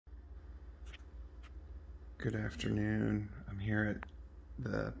Good afternoon. I'm here at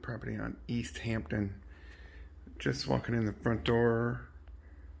the property on Easthampton. Just walking in the front door.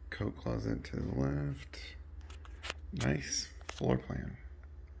 Coat closet to the left. Nice floor plan.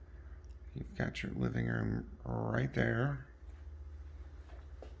 You've got your living room right there.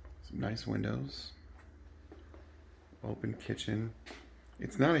 Some nice windows. Open kitchen.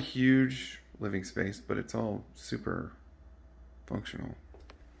 It's not a huge living space, but it's all super functional.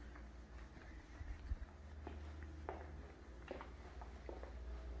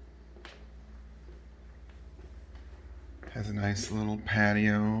 Has a nice little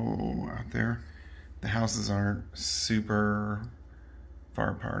patio out there. The houses aren't super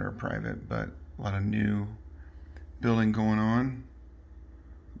far apart or private, but a lot of new building going on.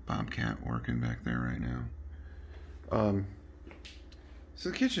 Bobcat working back there right now. So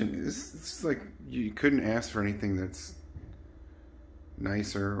the kitchen is like, you couldn't ask for anything that's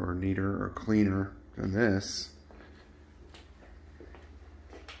nicer or neater or cleaner than this.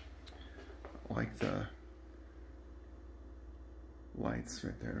 I like the lights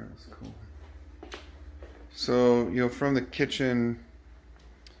right there. That's cool. So, you know, from the kitchen,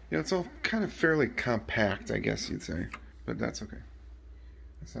 you know, it's all kind of fairly compact, I guess you'd say, but that's okay.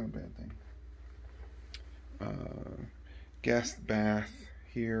 That's not a bad thing. Guest bath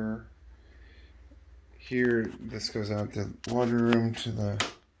here. Here, this goes out the laundry room to the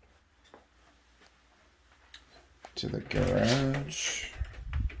garage.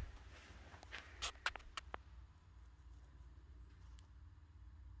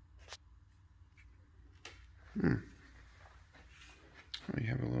 You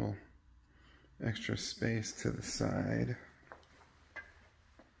have a little extra space to the side. I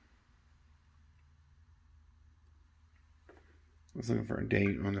was looking for a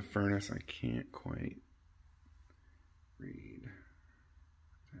date on the furnace. I can't quite read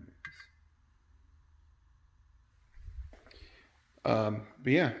what that is.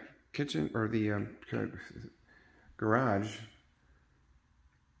 But yeah, kitchen, or the garage.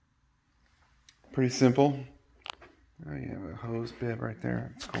 Pretty simple. Oh, you have a hose bib right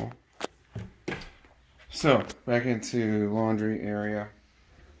there. That's cool. So, back into laundry area.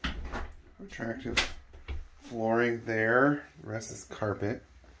 Attractive flooring there. The rest is carpet,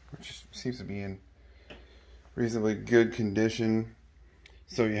 which seems to be in reasonably good condition.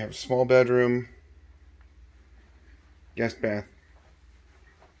 So you have a small bedroom, guest bath,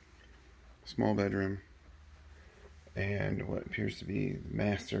 small bedroom, and what appears to be the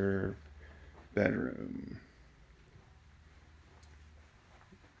master bedroom.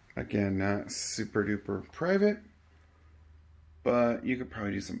 Again, not super duper private, but you could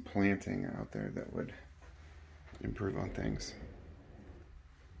probably do some planting out there that would improve on things.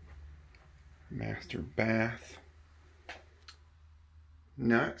 Master bath.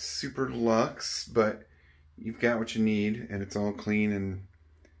 Not super luxe, but you've got what you need, and it's all clean and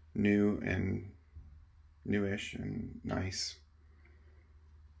new and newish and nice.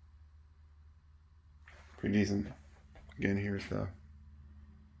 Pretty decent. Again, here's the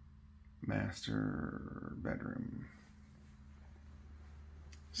master bedroom.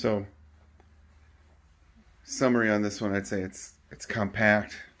 So, summary on this one, I'd say it's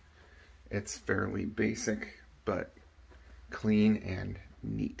compact, it's fairly basic, but clean and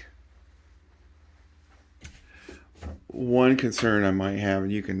neat. One concern I might have,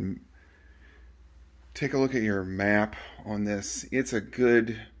 and you can take a look at your map on this, it's a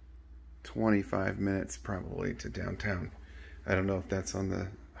good 25 minutes probably to downtown. I don't know if that's on the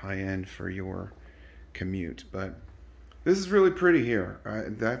high end for your commute, but this is really pretty here.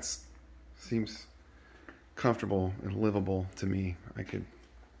 That seems comfortable and livable to me. I could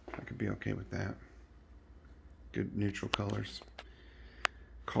be okay with that. Good neutral colors.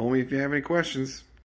 Call me if you have any questions.